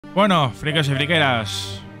Bueno, frikos y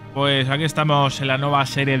friqueras, pues aquí estamos en la nueva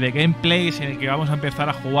serie de gameplays en el que vamos a empezar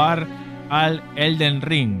a jugar al Elden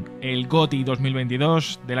Ring, el GOTY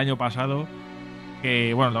 2022 del año pasado,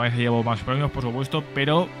 que bueno, también se llevó más premios por supuesto,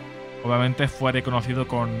 pero obviamente fue reconocido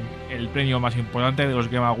con el premio más importante de los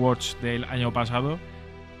Game Awards del año pasado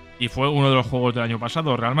y fue uno de los juegos del año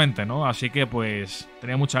pasado realmente, ¿no? Así que pues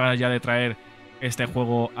tenía muchas ganas ya de traer este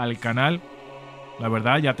juego al canal. La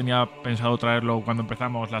verdad, ya tenía pensado traerlo cuando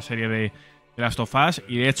empezamos la serie de Last of Us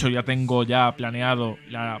y de hecho ya tengo ya planeado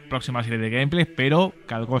la próxima serie de gameplays, pero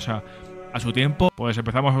cada cosa a su tiempo. Pues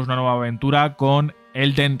empezamos una nueva aventura con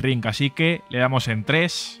Elden Ring, así que le damos en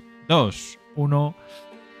 3, 2, 1...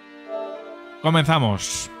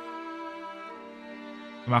 ¡Comenzamos!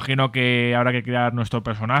 Imagino que habrá que crear nuestro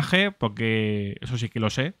personaje, porque eso sí que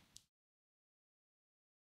lo sé.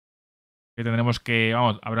 Que tendremos que...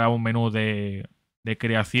 Vamos, habrá un menú de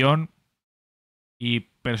creación y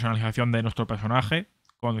personalización de nuestro personaje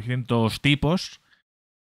con distintos tipos.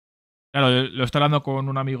 Claro, lo estoy hablando con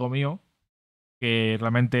un amigo mío que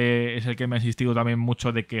realmente es el que me ha insistido también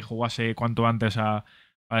mucho de que jugase cuanto antes a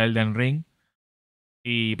Elden Ring.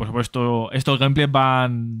 Y por supuesto, estos gameplays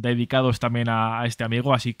van dedicados también a este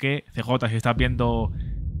amigo, así que CJ, si estás viendo,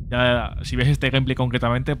 ya, si ves este gameplay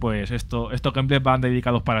concretamente, pues estos gameplays van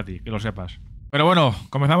dedicados para ti, que lo sepas. Pero bueno,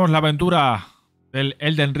 comenzamos la aventura del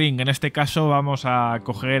Elden Ring. En este caso vamos a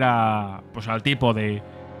coger pues al tipo de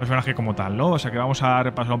personaje como tal, ¿no? O sea que vamos a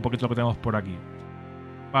repasar un poquito lo que tenemos por aquí.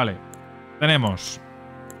 Vale, tenemos...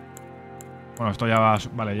 Bueno, esto ya va...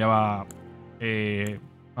 Vale, ya va...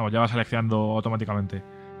 vamos, ya va seleccionando automáticamente.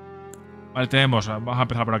 Vale, tenemos... Vamos a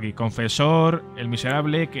empezar por aquí. Confesor, el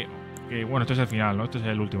miserable, que bueno, este es el final, ¿no? Este es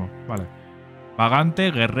el último. Vale.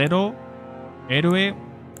 Vagante, guerrero, héroe...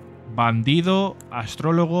 Bandido,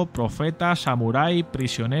 astrólogo, profeta, samurái,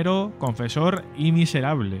 prisionero, confesor y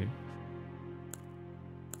miserable.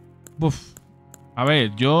 Uf. A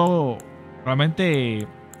ver, yo realmente...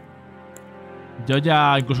 Yo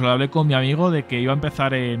ya incluso lo hablé con mi amigo de que iba a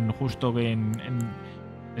empezar justo en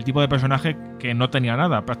el tipo de personaje que no tenía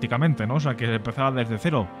nada prácticamente, ¿no? O sea, que empezaba desde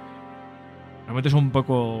cero. Realmente es un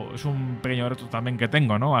poco... Es un pequeño reto también que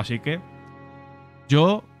tengo, ¿no? Así que...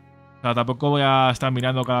 Yo... O sea, tampoco voy a estar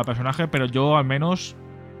mirando cada personaje, pero yo al menos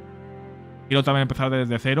quiero también empezar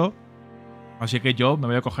desde cero. Así que yo me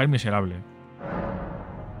voy a coger miserable.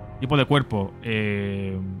 Tipo de cuerpo.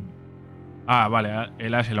 Ah, vale,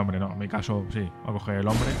 él es el hombre, no. En mi caso, sí. Voy a coger el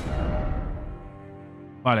hombre.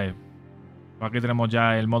 Vale. Aquí tenemos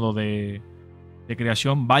ya el modo de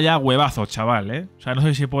creación. Vaya huevazo, chaval, ¿eh? O sea, no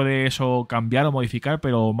sé si puede eso cambiar o modificar,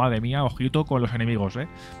 pero madre mía, ojito con los enemigos, ¿eh?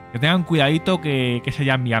 Que tengan cuidadito que ese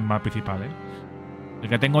ya es mi arma principal, ¿eh? El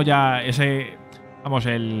que tengo ya ese... Vamos,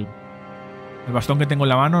 el bastón que tengo en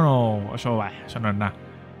la mano, no... Eso no es nada.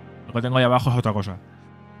 Lo que tengo ahí abajo es otra cosa.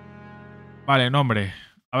 Vale, nombre.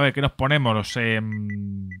 A ver, ¿qué nos ponemos?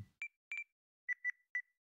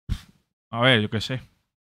 A ver, yo qué sé.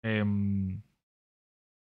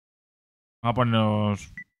 Vamos a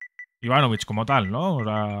ponernos Ivanovic como tal, ¿no? O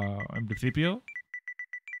sea, en principio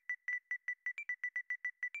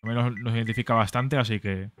también nos identifica bastante, así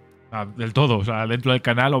que... O sea, del todo, o sea, dentro del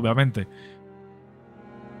canal, obviamente.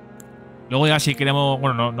 Luego ya si queremos...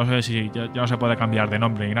 Bueno, no sé si ya no se puede cambiar de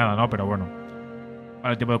nombre ni nada, ¿no? Pero bueno.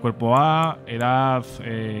 Vale, tipo de cuerpo A, edad...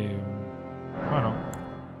 Bueno.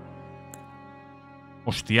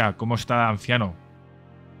 Hostia, cómo está anciano.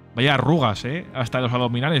 Vaya arrugas, ¿eh? Hasta los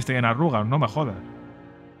abdominales tienen arrugas, no me jodas.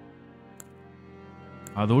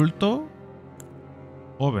 Adulto.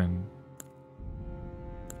 Joven.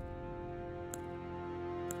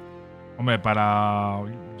 Hombre,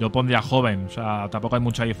 yo pondría joven. O sea, tampoco hay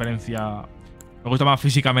mucha diferencia. Me gusta más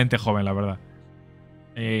físicamente joven, la verdad.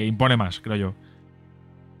 Impone más, creo yo.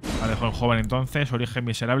 Vale, joven entonces. Origen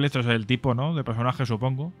miserable. Esto es el tipo, ¿no? De personaje,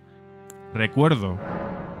 supongo. Recuerdo.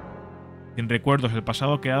 Sin recuerdos. El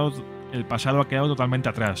pasado ha quedado totalmente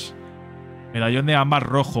atrás. Medallón de ámbar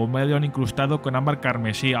rojo. Un medallón incrustado con ámbar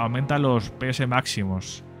carmesí. Aumenta los PS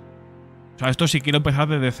máximos. O sea, esto sí quiero empezar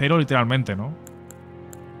desde cero, literalmente, ¿no?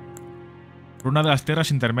 Runa de las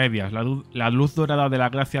tierras intermedias. La luz dorada de la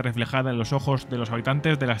gracia reflejada en los ojos de los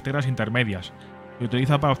habitantes de las tierras intermedias. Se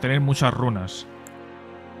utiliza para obtener muchas runas.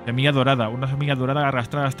 Semilla dorada. Una semilla dorada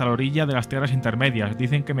arrastrada hasta la orilla de las tierras intermedias.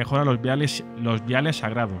 Dicen que mejora los viales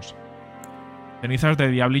sagrados. Cenizas de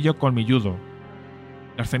diablillo colmilludo.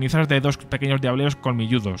 Las cenizas de dos pequeños diableros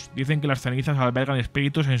colmilludos. Dicen que las cenizas albergan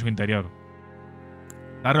espíritus en su interior.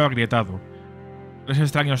 Tarro agrietado. 3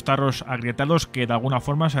 extraños tarros agrietados que de alguna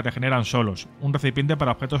forma se regeneran solos. Un recipiente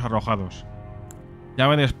para objetos arrojados.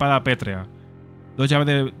 Llave de espada pétrea. Dos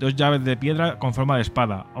llaves de piedra con forma de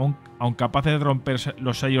espada. Aun capaces de romper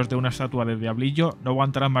los sellos de una estatua de diablillo, no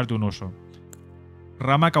aguantarán más de un uso.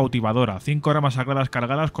 Rama cautivadora. 5 ramas sagradas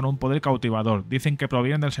cargadas con un poder cautivador. Dicen que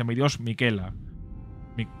provienen del semidios Miquela.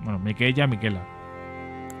 Miquela.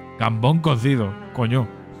 Gambón cocido. Coño.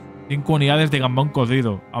 5 unidades de gambón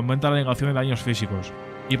cocido. Aumenta la negación de daños físicos.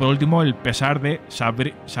 Y por último, el pesar de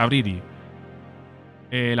Sabriri.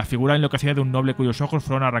 La figura enloquecida de un noble cuyos ojos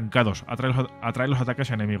fueron arrancados. Atrae los ataques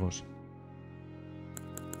enemigos.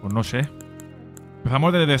 Pues no sé.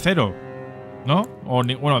 Empezamos desde cero, ¿no?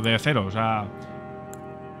 Bueno, desde cero, o sea...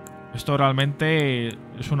 Esto realmente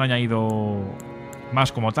es un añadido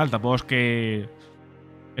más como tal. Tampoco es que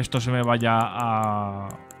esto se me vaya a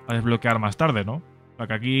desbloquear más tarde, ¿no? O sea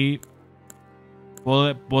que aquí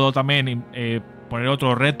puedo también poner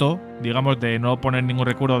otro reto, digamos, de no poner ningún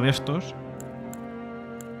recuerdo de estos.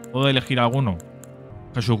 Puedo elegir alguno.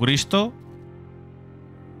 Jesucristo.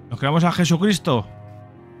 ¿Nos quedamos a Jesucristo?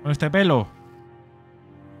 Con este pelo.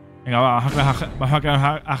 Venga, vamos a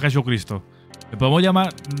quedarnos a Jesucristo. Le podemos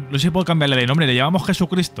llamar... No sé si puedo cambiarle de nombre. Le llamamos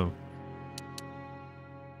Jesucristo.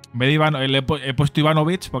 En vez de Iván, he puesto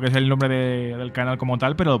Ivanovic porque es el nombre del canal como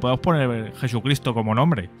tal, pero podemos poner Jesucristo como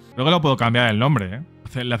nombre. Creo que lo puedo cambiar el nombre,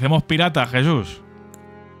 ¿eh? Le hacemos pirata a Jesús.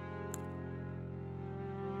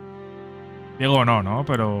 Diego no,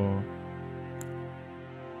 pero...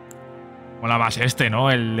 Mola más este, ¿no?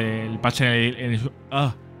 El parche en su...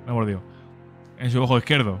 ¡Ah! Me he mordido. En su ojo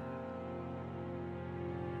izquierdo.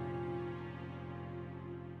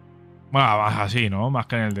 Bueno, más así, ¿no? Más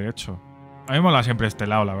que en el derecho. A mí me mola siempre este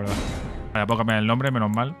lado, la verdad. Vale, puedo cambiar el nombre,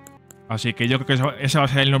 menos mal. Así que yo creo que ese va a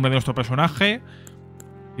ser el nombre de nuestro personaje.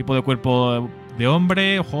 Tipo de cuerpo de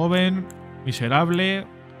hombre, joven, miserable.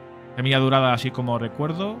 Semilla durada así como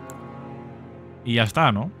recuerdo. Y ya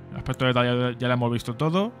está, ¿no? El aspecto de detalle ya lo hemos visto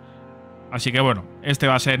todo. Así que bueno, este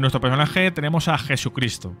va a ser nuestro personaje. Tenemos a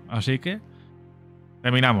Jesucristo. Así que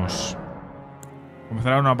terminamos.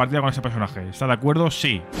 Comenzará una partida con este personaje. ¿Está de acuerdo?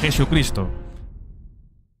 Sí. Jesucristo.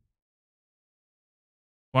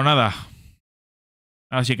 Pues nada.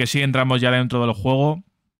 Así que sí, entramos ya dentro del juego.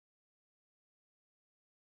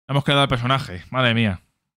 Hemos creado el personaje. Madre mía.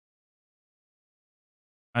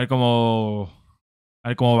 A ver cómo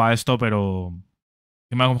va esto, pero...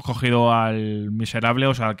 Encima hemos cogido al miserable,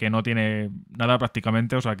 o sea, que no tiene nada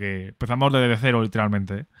prácticamente. O sea, que empezamos desde cero,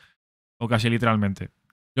 literalmente. ¿Eh? O casi literalmente.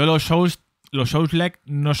 Yo los Souls-like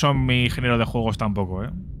no son mi género de juegos tampoco,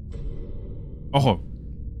 ¿eh? ¡Ojo!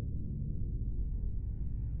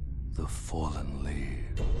 The fallen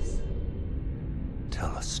leaves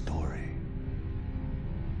tell a story.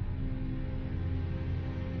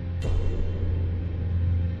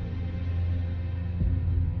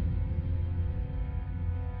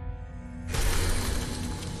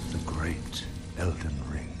 The great Elden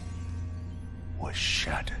ring was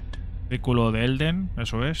shattered. Círculo de Elden,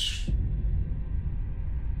 eso es.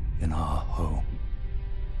 In our home,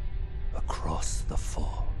 across the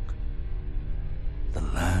fog, the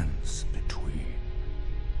lands between.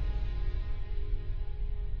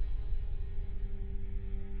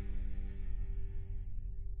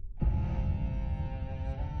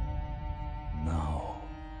 Now,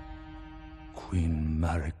 Queen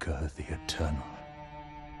Marika the Eternal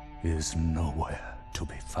is nowhere to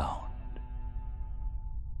be found.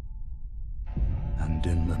 And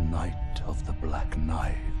in the night of the Black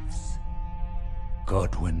Knives,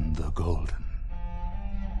 Godwyn the Golden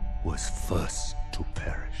was first to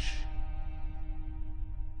perish.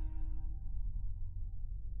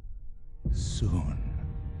 Soon,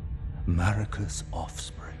 Marika's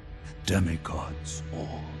offspring, demigods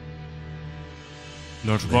all,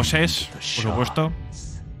 los bosses, por supuesto,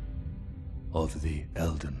 of the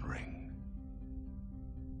Elden Ring.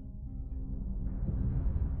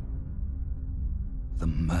 The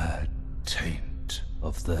mad taint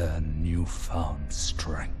of their newfound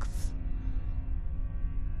strength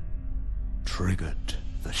triggered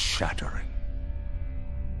the shattering.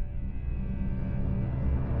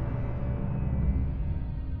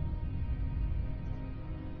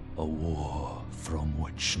 A war from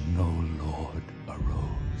which no lord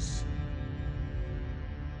arose.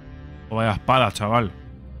 O vaya espada, chaval.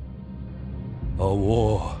 A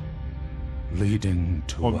war leading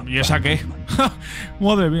to Oh, ¿y esa qué?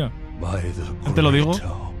 Madre mía. ¿No te lo digo?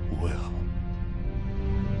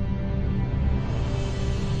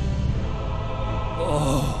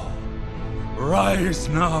 Oh, rise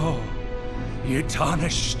now, ye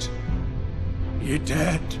tarnished, ye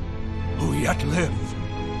dead who yet live.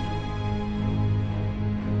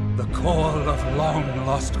 The call of long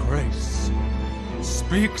lost grace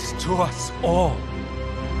speaks to us all.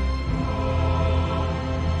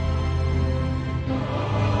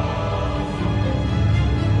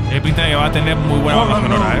 Pinta que va a tener muy buena banda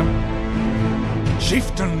sonora, ¿eh?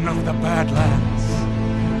 Chieftain of the Badlands,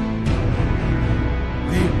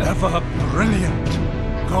 the ever brilliant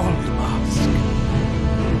Gold Mask.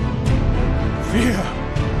 Fear,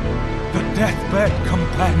 the deathbed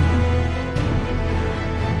companion,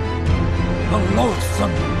 the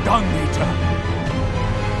loathsome Dung Eater,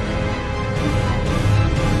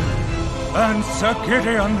 and Sir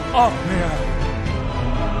Gideon Ofnir,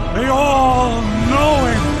 the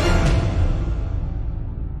all-knowing.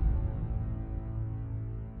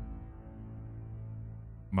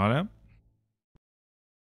 Vale.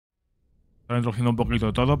 Están introduciendo un poquito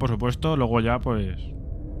de todo, por supuesto. Luego ya, pues...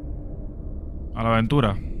 a la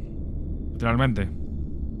aventura. Literalmente.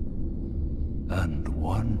 And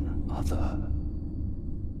one other,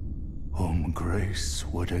 whom grace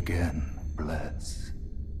would again bless.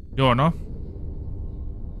 Yo, ¿no?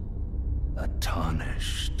 A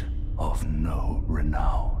tarnished of no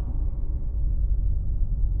renown.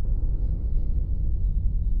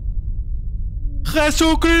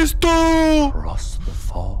 ¡Jesucristo! Across the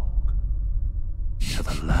fog to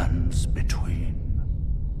the lands between.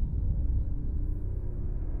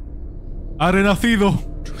 ¡Ha renacido!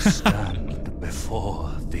 To stand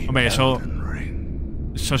before the Hombre, Elden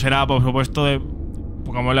Ring. Eso será, por supuesto, de...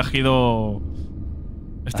 porque hemos elegido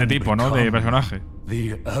este tipo, ¿no? De personaje.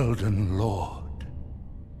 The Elden Lord.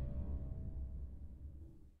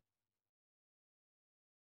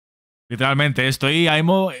 Literalmente, estoy ahí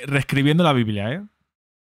reescribiendo la Biblia, ¿eh?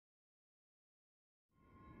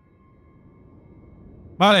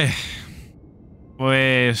 Vale.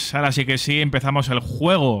 Pues ahora sí que sí, empezamos el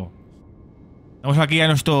juego. Vamos aquí a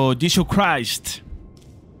nuestro Jesus Christ.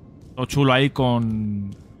 Todo chulo ahí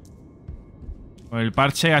con el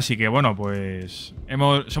parche, así que bueno, pues...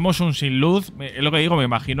 somos un sin luz. Es lo que digo, me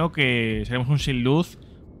imagino que seremos un sin luz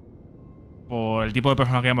por el tipo de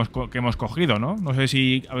personaje que hemos cogido, ¿no? No sé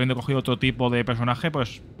si habiendo cogido otro tipo de personaje,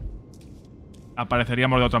 pues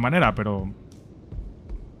apareceríamos de otra manera, pero...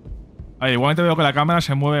 A ver, igualmente veo que la cámara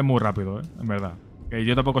se mueve muy rápido, ¿eh? En verdad. Que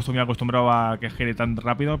yo tampoco estoy muy acostumbrado a que gire tan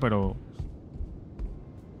rápido, pero...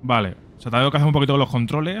 Vale. O sea, tengo que hacer un poquito con los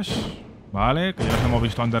controles. Vale, que ya los hemos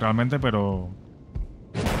visto antes realmente, pero...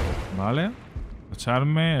 Vale.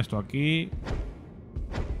 Echarme esto aquí...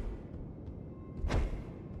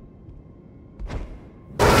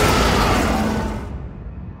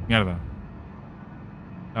 Mierda.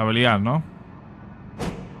 La habilidad, ¿no?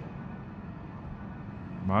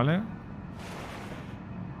 Vale.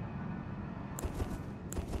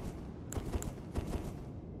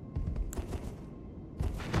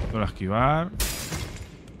 Voy a esquivar.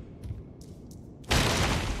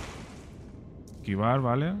 Esquivar,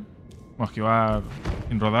 vale. Vamos a esquivar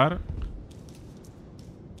sin rodar.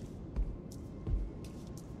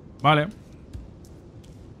 Vale.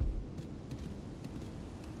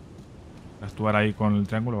 Actuar ahí con el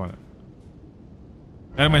triángulo, vale.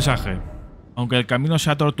 El mensaje. Aunque el camino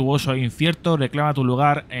sea tortuoso e incierto, reclama tu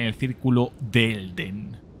lugar en el círculo de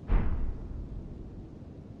Elden.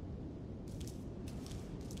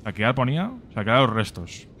 Saquear ponía. Saquear los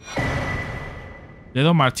restos.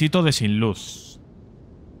 Dedo marchito de sin luz.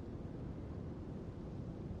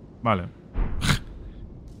 Vale.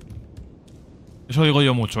 Eso digo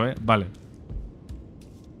yo mucho, ¿eh? Vale.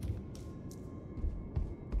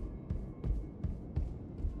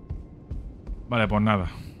 Vale, pues nada.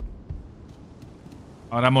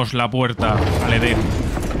 Abramos la puerta al Edén.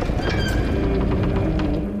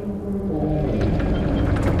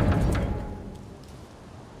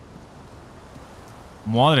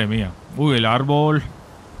 Madre mía. Uy, el árbol.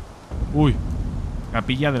 Uy.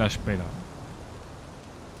 Capilla de la espera.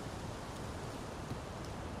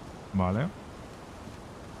 Vale.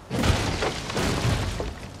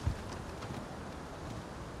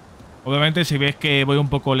 Obviamente si ves que voy un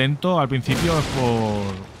poco lento al principio es por...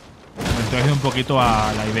 me estoy haciendo un poquito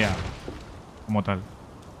a la idea. Como tal.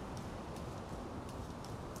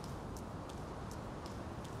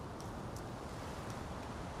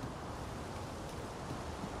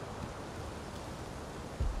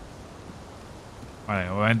 Vale,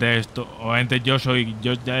 obviamente esto... obviamente yo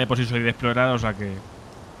ya de por sí soy de explorar, o sea que...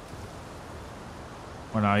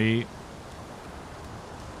 Bueno, ahí...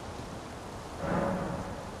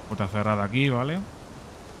 Puerta cerrada aquí, ¿vale?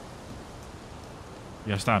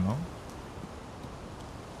 Ya está, ¿no?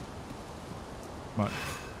 Vale.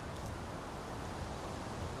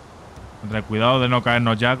 Tendré cuidado de no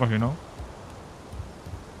caernos ya, o si no...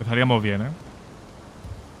 Empezaríamos bien, ¿eh?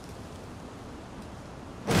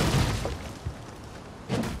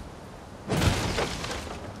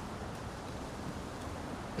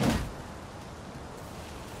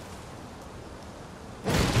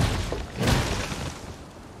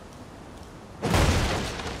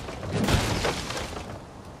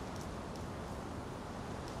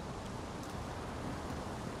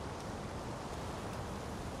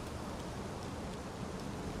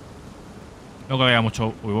 No que haya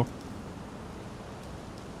mucho... Uy, bo.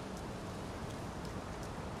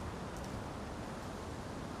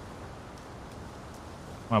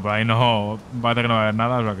 Bueno, por ahí no... Parece que no va a haber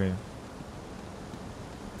nada, o sea que...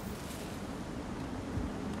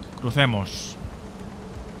 Crucemos.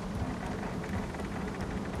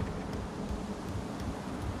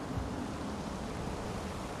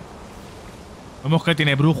 Vemos que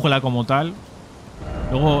tiene brújula como tal.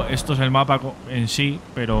 Luego esto es el mapa en sí,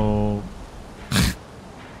 pero...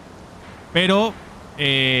 pero...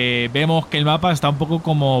 vemos que el mapa está un poco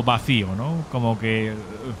como vacío, ¿no? Como que...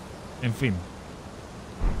 En fin.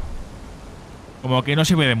 Como que no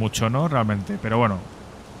sirve de mucho, ¿no? Realmente. Pero bueno.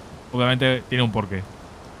 Obviamente tiene un porqué.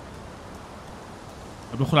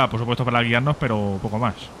 La brújula, por supuesto, para guiarnos, pero poco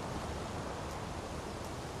más.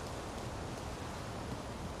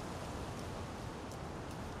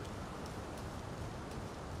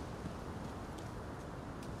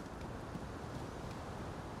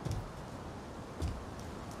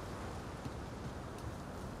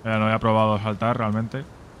 No había probado saltar realmente.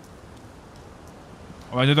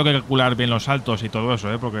 Obviamente tengo que calcular bien los saltos y todo eso,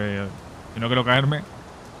 porque si no quiero caerme.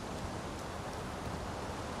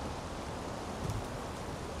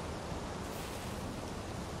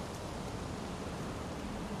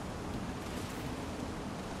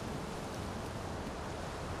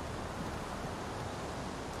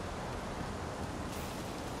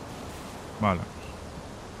 Vale.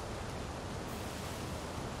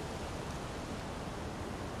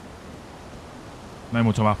 No hay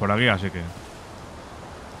mucho más por aquí, así que...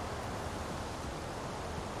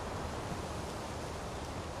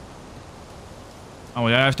 Vamos,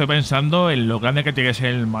 ya estoy pensando en lo grande que tiene que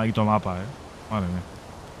ser el maldito mapa, Madre mía.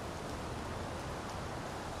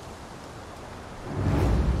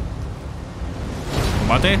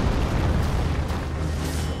 ¿Combate?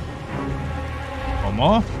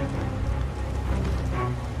 ¿Cómo?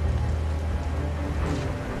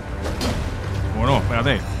 Bueno,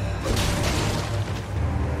 espérate.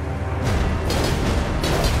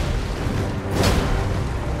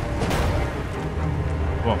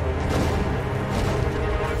 Oh.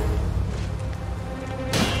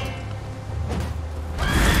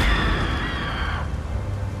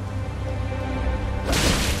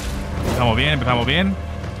 Empezamos bien, empezamos bien.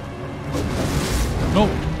 No.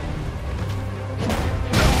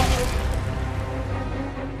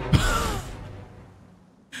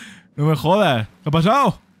 No me jodas. ¿Qué ha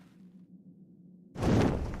pasado?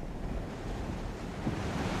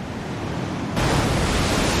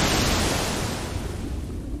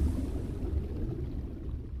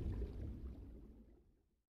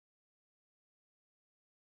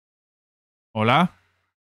 ¿Hola?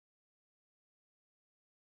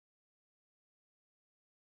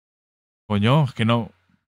 Coño, es que no...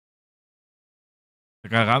 He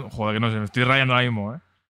cagado. Joder, que no sé, me estoy rayando ahora mismo,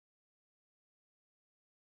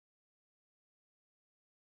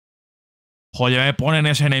 Joder, ya me ponen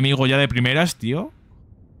ese enemigo ya de primeras, tío.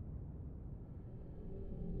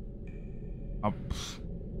 Ah,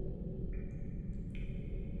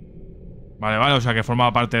 vale, vale, o sea que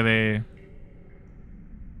forma parte de...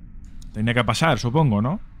 Tenía que pasar, supongo,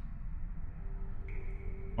 ¿no?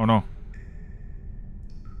 ¿O no?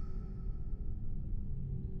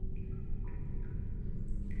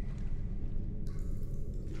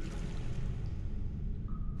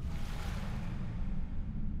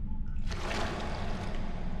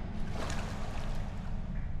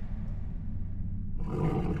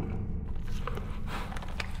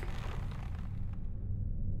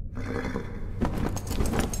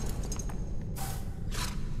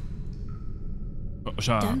 O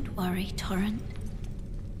sea... Don't worry, Torrent.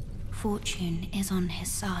 Fortune is on his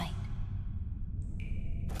side.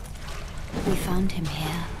 We found him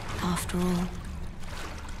here, after all.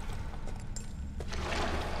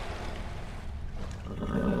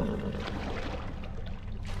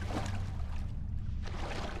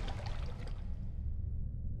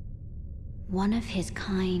 One of his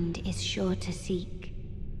kind is sure to seek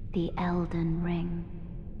the Elden Ring.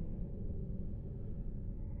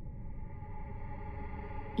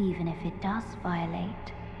 Even if it does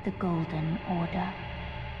violate the Golden Order.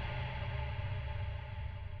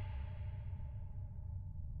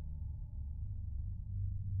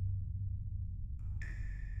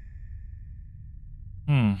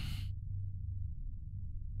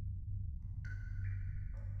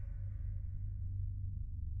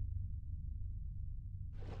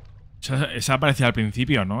 Esa aparecía al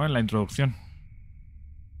principio, ¿no? En la introducción.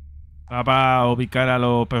 Estaba para ubicar a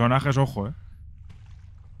los personajes, ojo,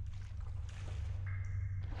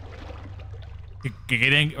 Que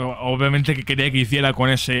querían, obviamente que quería que hiciera con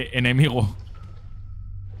ese enemigo.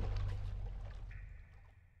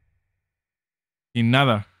 Sin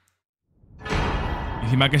nada.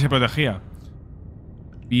 Encima que se protegía.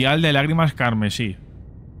 Vial de lágrimas carmesí.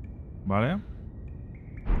 ¿Vale?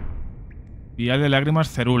 Vial de lágrimas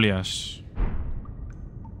cerúleas.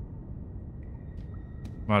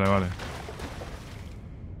 Vale, vale.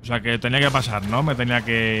 O sea que tenía que pasar, ¿no? Me tenía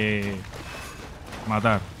que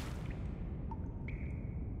matar.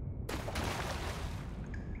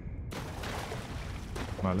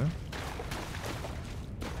 Vale.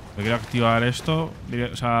 Yo quiero activar esto.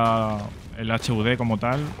 O sea, el HUD como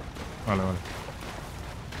tal. Vale, vale.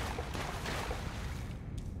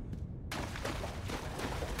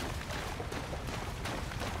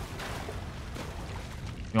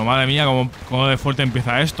 Digo, madre mía, cómo de fuerte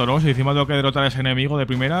empieza esto, ¿no? Si encima tengo que derrotar a ese enemigo de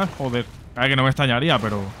primeras, joder. Claro que no me extrañaría,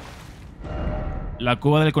 pero... La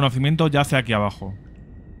cueva del conocimiento yace aquí abajo.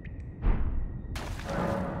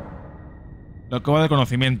 La cueva del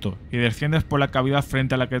conocimiento. Si desciendes por la cavidad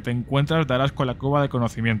frente a la que te encuentras, darás con la cueva del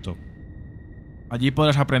conocimiento. Allí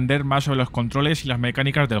podrás aprender más sobre los controles y las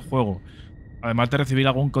mecánicas del juego, además de recibir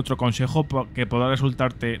algún que otro consejo que podrá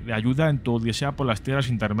resultarte de ayuda en tu odisea por las tierras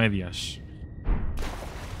intermedias.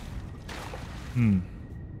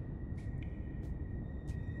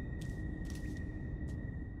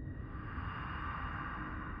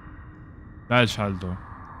 Da el salto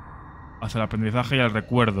hacia el aprendizaje y el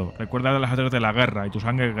recuerdo. Recuerda las artes de la guerra y tu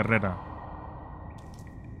sangre guerrera.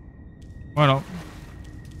 Bueno.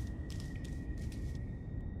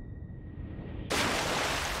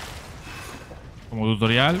 Como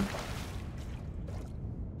tutorial.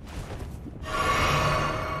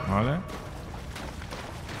 Vale.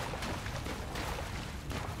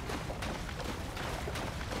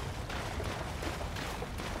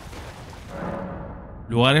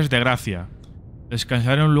 Lugares de gracia.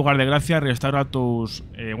 Descansar en un lugar de gracia restaura tus...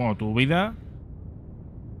 tu vida.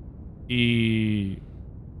 Y...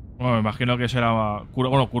 Bueno, me imagino que será...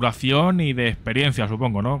 curación y de experiencia,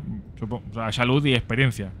 supongo, ¿no? O sea, salud y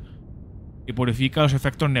experiencia. Y purifica los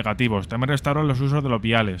efectos negativos. También restaura los usos de los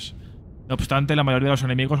viales. No obstante, la mayoría de los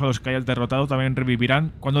enemigos a los que hayas derrotado también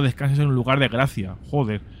revivirán cuando descanses en un lugar de gracia.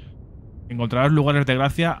 Joder. Encontrarás lugares de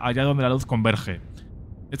gracia allá donde la luz converge.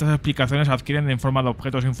 Estas explicaciones adquieren en forma de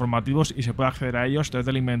objetos informativos y se puede acceder a ellos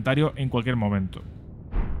desde el inventario en cualquier momento.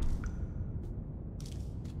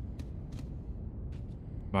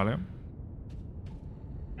 Vale.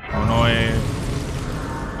 O no he...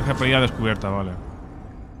 Esa pérdida descubierta, vale.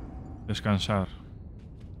 Descansar.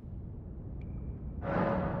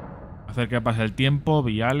 Hacer que pase el tiempo,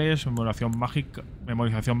 viales,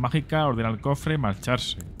 memorización mágica, ordenar el cofre,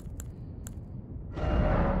 marcharse.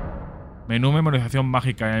 Menú memorización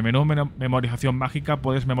mágica. En el menú memorización mágica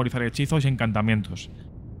puedes memorizar hechizos y encantamientos.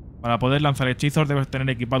 Para poder lanzar hechizos debes tener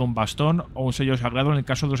equipado un bastón o un sello sagrado en el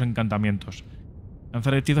caso de los encantamientos.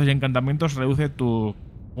 Lanzar hechizos y encantamientos reduce tus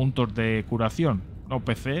puntos de curación. No,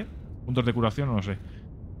 PC. Puntos de curación, no sé.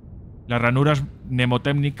 Las ranuras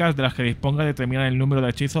mnemotécnicas de las que disponga determinan el número de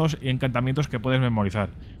hechizos y encantamientos que puedes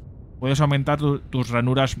memorizar. Puedes aumentar tus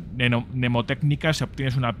ranuras mnemotécnicas si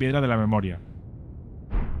obtienes una piedra de la memoria.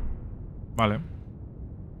 Vale.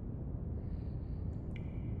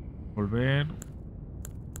 Volver.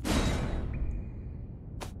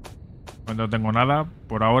 No tengo nada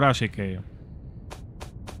por ahora, así que...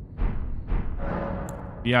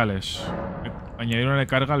 Viales. Añadir una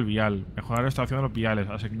carga al vial. Mejorar la estación de los viales.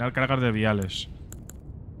 Asignar cargas de viales.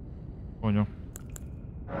 Coño.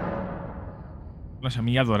 Una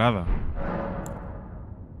semilla dorada.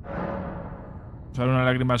 Usar una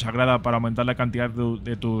lágrima sagrada para aumentar la cantidad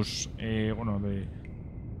de tus... de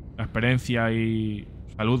la experiencia y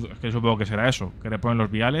salud. Es que supongo que será eso. Que le ponen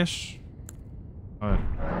los viales. A ver.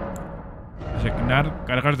 Asignar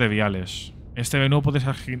cargas de viales. En este menú puedes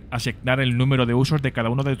asignar el número de usos de cada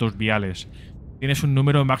uno de tus viales. Tienes un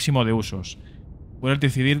número máximo de usos. Puedes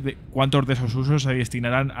decidir cuántos de esos usos se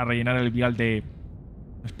destinarán a rellenar el vial de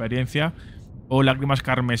experiencia o lágrimas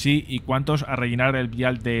carmesí y cuántos a rellenar el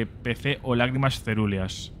vial de PC o lágrimas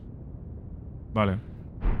cerúleas. Vale.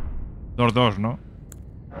 2-2, ¿no?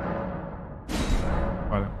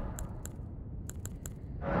 Vale.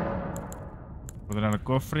 Ordenar el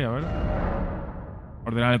cofre, a ver.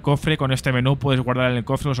 Ordenar el cofre. Con este menú puedes guardar en el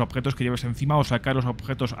cofre los objetos que lleves encima o sacar los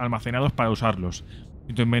objetos almacenados para usarlos.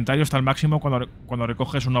 Si tu inventario está al máximo cuando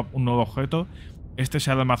recoges un nuevo objeto, este se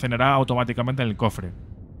almacenará automáticamente en el cofre.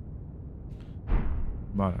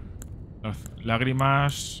 Vale. Las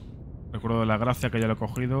lágrimas. Recuerdo de la gracia que ya lo he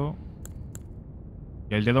cogido.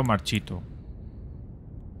 Y el dedo marchito.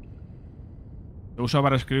 Se usa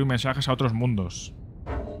para escribir mensajes a otros mundos.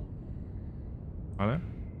 Vale.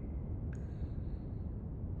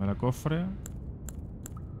 Para cofre.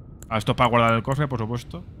 Esto es para guardar el cofre, por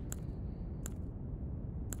supuesto.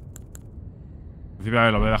 En principio a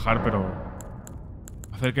ver, lo voy a dejar, pero...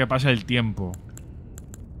 hacer que pase el tiempo.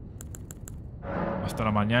 Hasta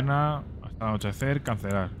la mañana, hasta el anochecer,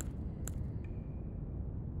 cancelar.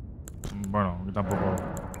 Bueno, que tampoco...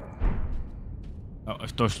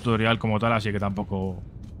 esto es tutorial como tal, así que tampoco...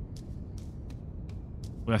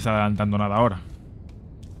 voy a estar adelantando nada ahora.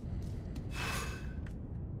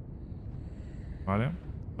 Vale.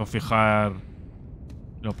 Voy a fijar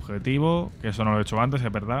el objetivo, que eso no lo he hecho antes,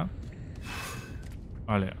 es verdad.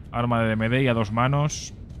 Vale, arma de DMD y a 2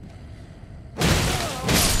 manos.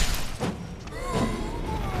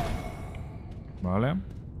 Vale.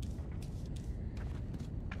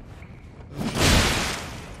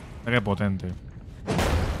 Qué potente.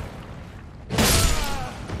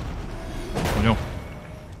 Coño.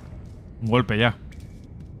 Un golpe ya.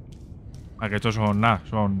 Ah, que estos son nada,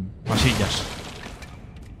 son pasillas.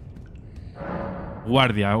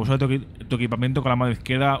 Guardia. Usa tu equipamiento con la mano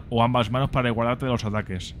izquierda o ambas manos para guardarte de los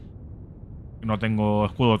ataques. No tengo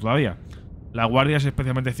escudo todavía. La guardia es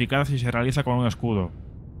especialmente eficaz si se realiza con un escudo.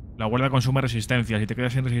 La guardia consume resistencia. Si te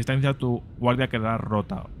quedas sin resistencia, tu guardia quedará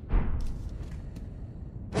rota.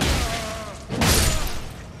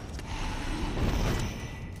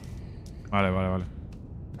 Vale.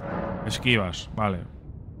 Esquivas, vale.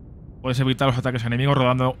 Puedes evitar los ataques enemigos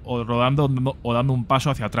rodando o dando un paso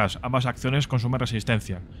hacia atrás. Ambas acciones consumen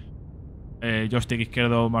resistencia. Joystick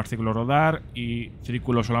izquierdo más círculo rodar y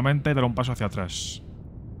círculo solamente dar un paso hacia atrás.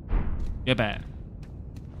 Yepe.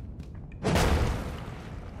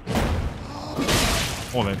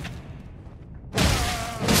 Joder.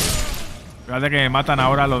 Fíjate que me matan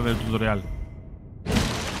ahora los del tutorial.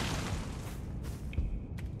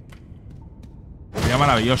 Sería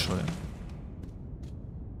maravilloso,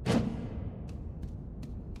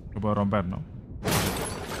 Lo puedo romper, ¿no?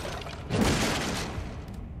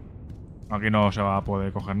 Aquí no se va a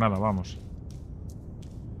poder coger nada, vamos.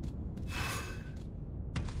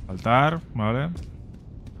 Saltar, vale.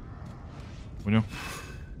 Coño.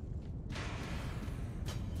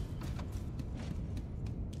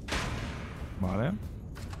 Vale.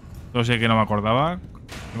 Esto sí que no me acordaba.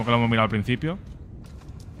 Como que lo hemos mirado al principio.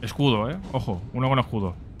 Escudo, ojo, uno con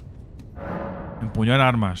escudo. Empuñar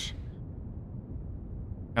armas.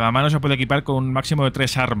 Cada mano se puede equipar con un máximo de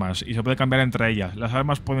 3 armas y se puede cambiar entre ellas. Las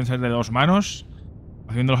armas pueden ser de 2 manos,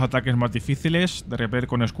 haciendo los ataques más difíciles de repeler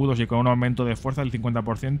con escudos y con un aumento de fuerza del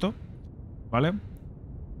 50%. ¿Vale?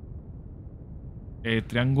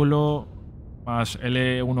 Triángulo más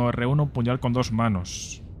L1R1, puñal con 2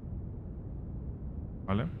 manos.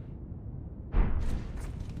 ¿Vale?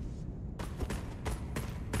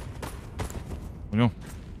 Coño.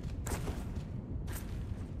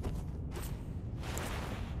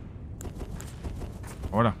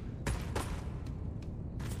 Ahora.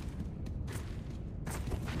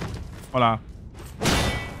 Hola.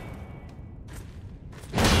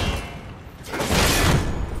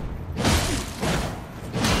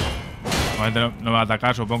 No me va a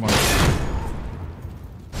atacar, supongo.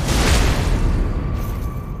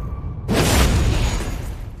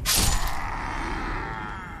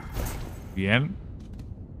 Bien.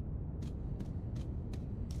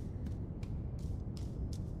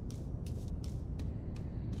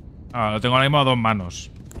 Lo tengo ahora mismo a 2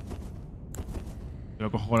 manos.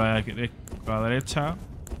 Lo cojo con la derecha.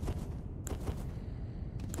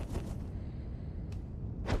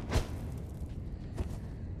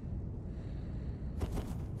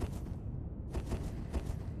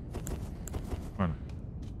 Bueno.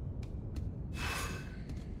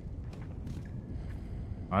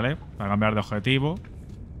 Vale, para cambiar de objetivo.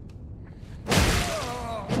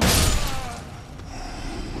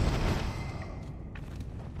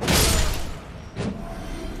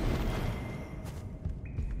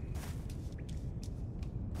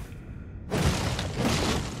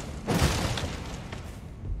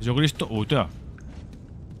 Jesucristo. Tío.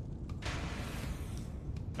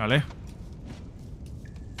 Vale.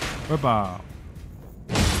 ¡Opa!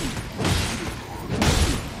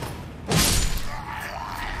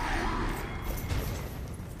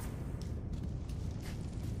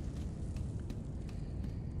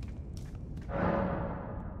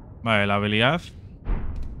 Vale, la habilidad.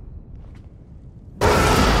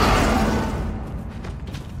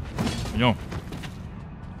 Coño.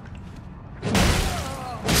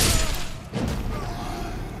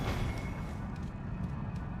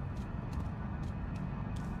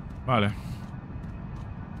 Vale.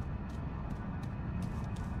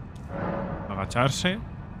 Agacharse.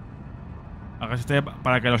 Agáchate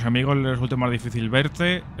para que a los enemigos les resulte más difícil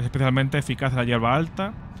verte. Es especialmente eficaz la hierba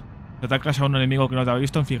alta. Si atacas a un enemigo que no te ha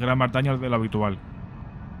visto, infligirá más daño de lo habitual.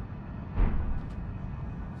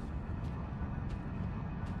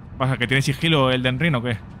 ¿Qué pasa? ¿Que tiene sigilo el Elden Ring o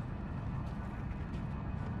qué?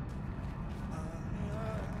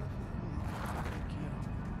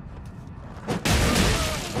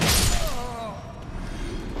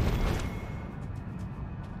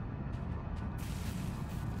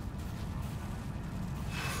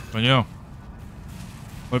 Coño.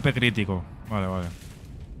 Golpe crítico. Vale, vale.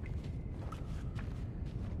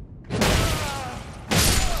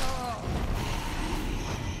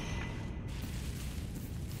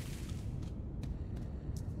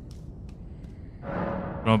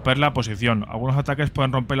 Romper la posición. Algunos ataques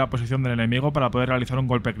pueden romper la posición del enemigo para poder realizar un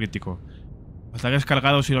golpe crítico. Los ataques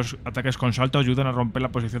cargados y los ataques con salto ayudan a romper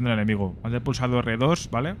la posición del enemigo. Mantén pulsado R2,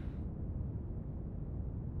 ¿vale?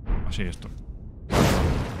 Así esto.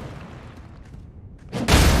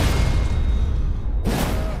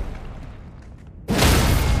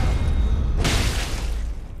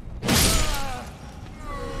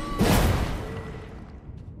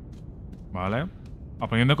 Vale.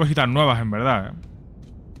 Aprendiendo cositas nuevas, en verdad, ¿eh?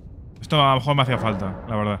 Esto a lo mejor me hacía falta,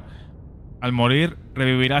 la verdad. Al morir,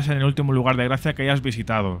 revivirás en el último lugar de gracia que hayas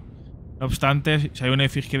visitado. No obstante, si hay una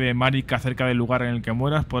efigie de Marika cerca del lugar en el que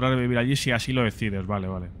mueras, podrás revivir allí si así lo decides. Vale,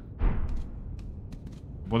 vale.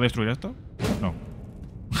 ¿Puedo destruir esto? No.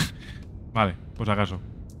 Vale, pues acaso.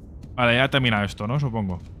 Vale, ya termina esto, ¿no?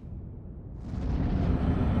 Supongo.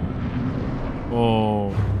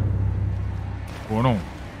 O no.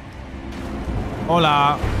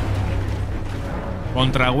 Hola.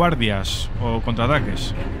 Contraguardias o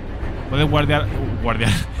contraataques. Puedes guardiar.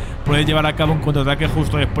 Puedes llevar a cabo un contraataque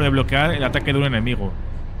justo después de bloquear el ataque de un enemigo.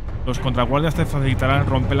 Los contraguardias te facilitarán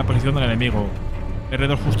romper la posición del enemigo.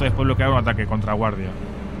 R2 justo después de bloquear un ataque. Contraguardia.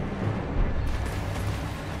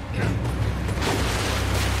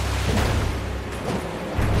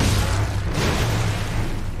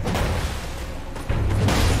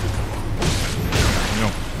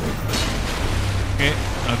 No. Que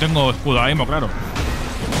no tengo escudo ahora mismo, claro.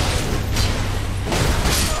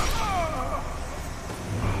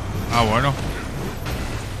 Ah, bueno.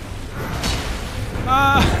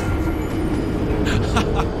 ¡Ah!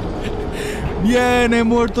 ¡Bien! ¡He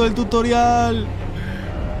muerto del tutorial!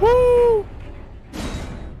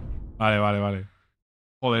 Vale, vale, vale.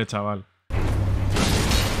 Joder, chaval.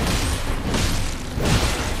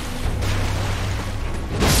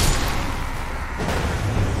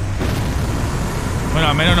 Bueno,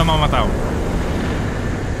 al menos no me ha matado.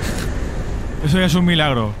 Eso ya es un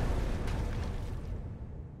milagro.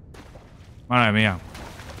 Madre mía.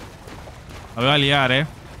 La voy a liar, ¿eh?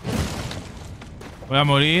 Voy a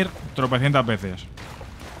morir tropecientas veces.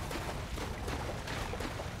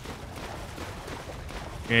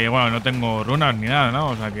 Que bueno, no tengo runas ni nada, ¿no?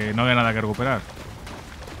 O sea que no había nada que recuperar.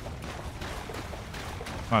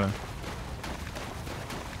 Vale.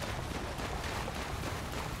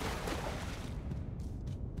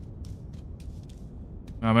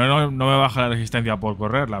 A menos no me baja la resistencia por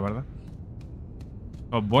correr, la verdad.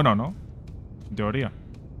 Eso es bueno, ¿no? En teoría.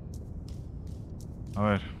 A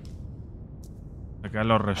ver. Se quedan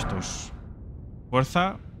los restos.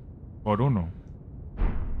 Fuerza por 1.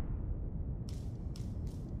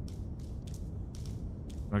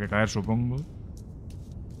 Hay que caer, supongo.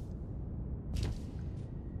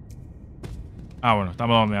 Ah, bueno,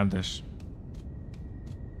 estamos donde antes.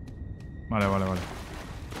 Vale, vale, vale.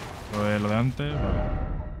 Lo de antes,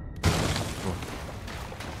 vale.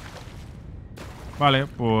 Vale,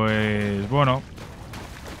 pues bueno.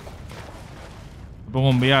 Pongo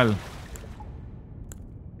un vial.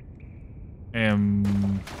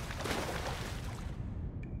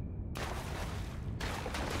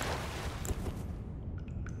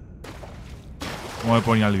 ¿Cómo me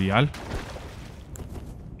ponía el vial?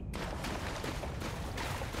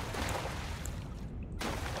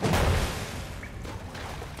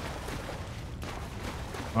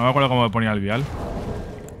 No me acuerdo cómo me ponía el vial.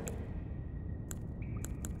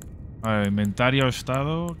 A ver, inventario,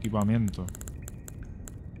 estado, equipamiento.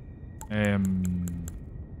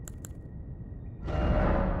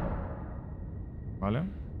 Vale.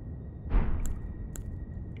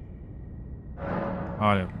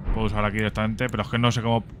 Vale, puedo usar aquí directamente, pero es que no sé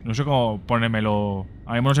cómo ponérmelo.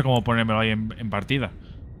 A mí no sé cómo ponérmelo ahí en partida.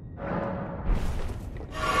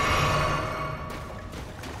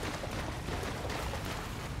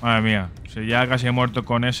 Madre mía, si ya casi he muerto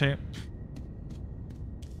con ese.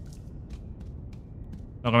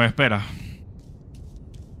 Lo que me espera.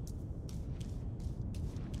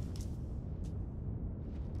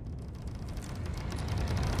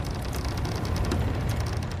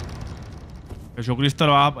 Jesucristo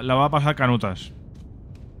la va a pasar canutas.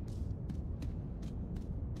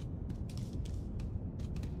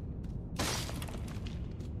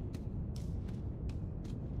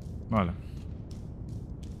 Vale.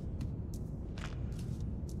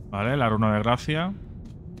 Vale, la runa de gracia.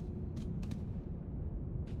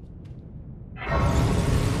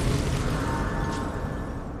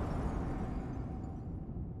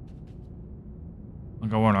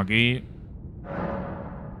 Aunque bueno, aquí...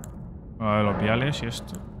 A ver, los viales y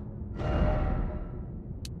esto.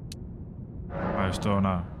 A esto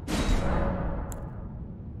nada.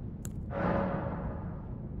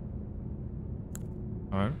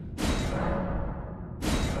 A ver.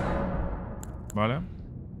 Vale.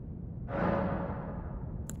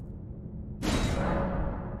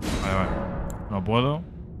 Vale. No puedo.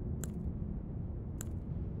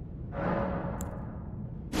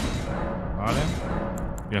 Vale.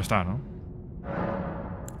 Ya está, ¿no?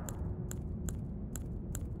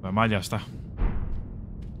 Además ya está.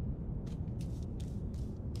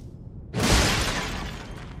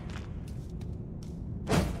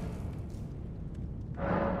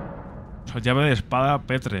 O sea, llave de espada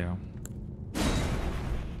pétrea.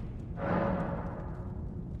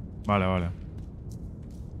 Vale, vale.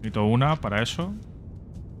 Necesito una para eso.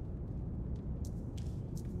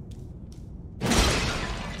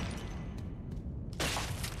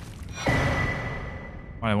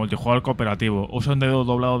 Vale, multijugador cooperativo. Usa un dedo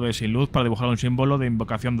doblado de sin luz para dibujar un símbolo de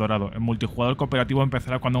invocación dorado. El multijugador cooperativo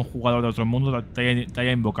empezará cuando un jugador de otro mundo te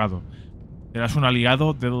haya invocado. Serás un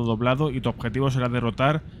aliado, dedo doblado, y tu objetivo será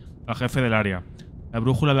derrotar al jefe del área. La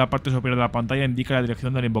brújula de la parte superior de la pantalla indica la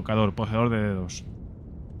dirección del invocador, poseedor de dedos.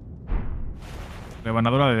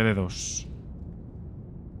 Rebanadora de dedos.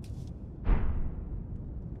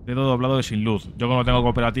 Dedo doblado de sin luz. Yo como tengo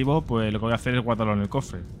cooperativo, pues lo que voy a hacer es guardarlo en el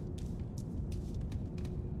cofre.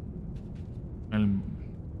 Lo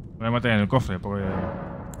voy a meter en el cofre porque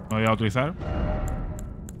no lo voy a utilizar.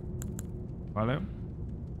 Vale.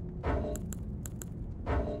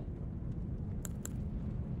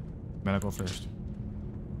 Ve al cofre esto.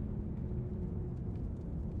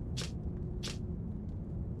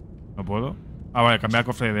 No puedo. Ah, vale, cambiar el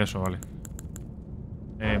cofre de eso, vale.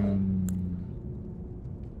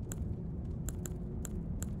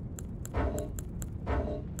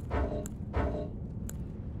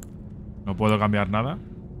 No puedo cambiar nada.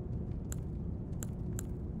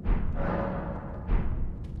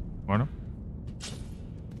 Bueno.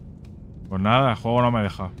 Pues nada, el juego no me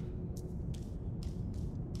deja.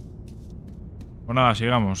 Pues nada,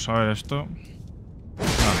 sigamos. A ver esto.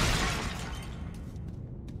 Vale.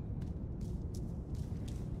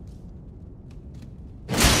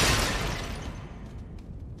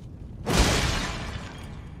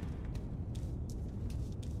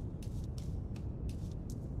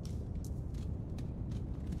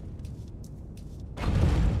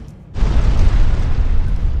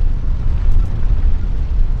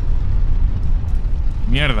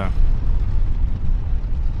 Mierda.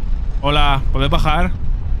 Hola, ¿puedes bajar?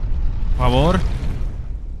 Por favor.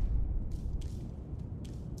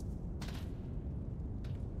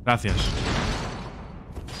 Gracias.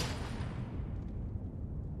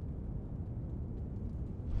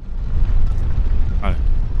 Vale.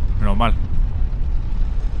 Menos mal.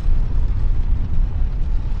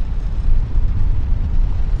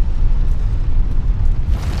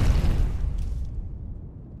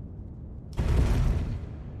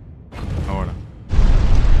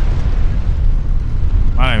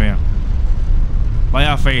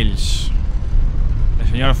 Vaya fails. El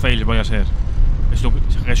señor fails voy a ser.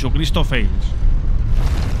 Jesucristo fails.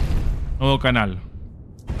 Nuevo canal.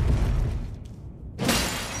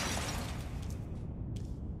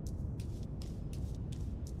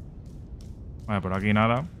 Vale, por aquí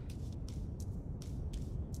nada.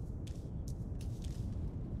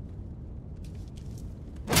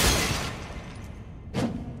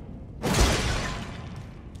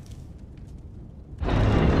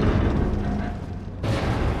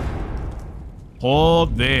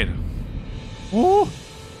 Joder.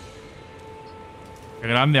 Qué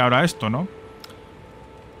grande ahora esto, ¿no?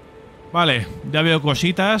 Vale, ya veo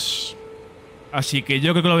cositas. Así que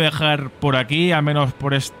yo creo que lo voy a dejar por aquí, al menos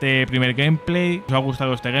por este primer gameplay. Si os ha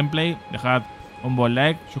gustado este gameplay, dejad un buen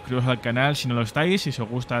like, suscribiros al canal si no lo estáis, si os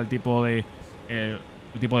gusta el tipo de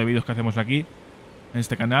vídeos que hacemos aquí en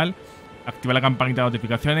este canal. Activad la campanita de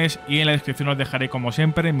notificaciones y en la descripción os dejaré, como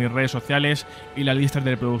siempre, mis redes sociales y las listas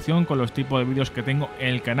de reproducción con los tipos de vídeos que tengo en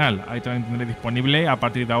el canal. Ahí también tendré disponible a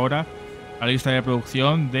partir de ahora la lista de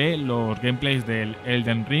reproducción de los gameplays del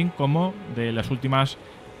Elden Ring, como de las últimas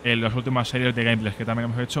series de gameplays que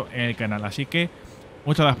también hemos hecho en el canal. Así que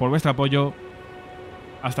muchas gracias por vuestro apoyo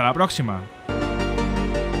Hasta la próxima.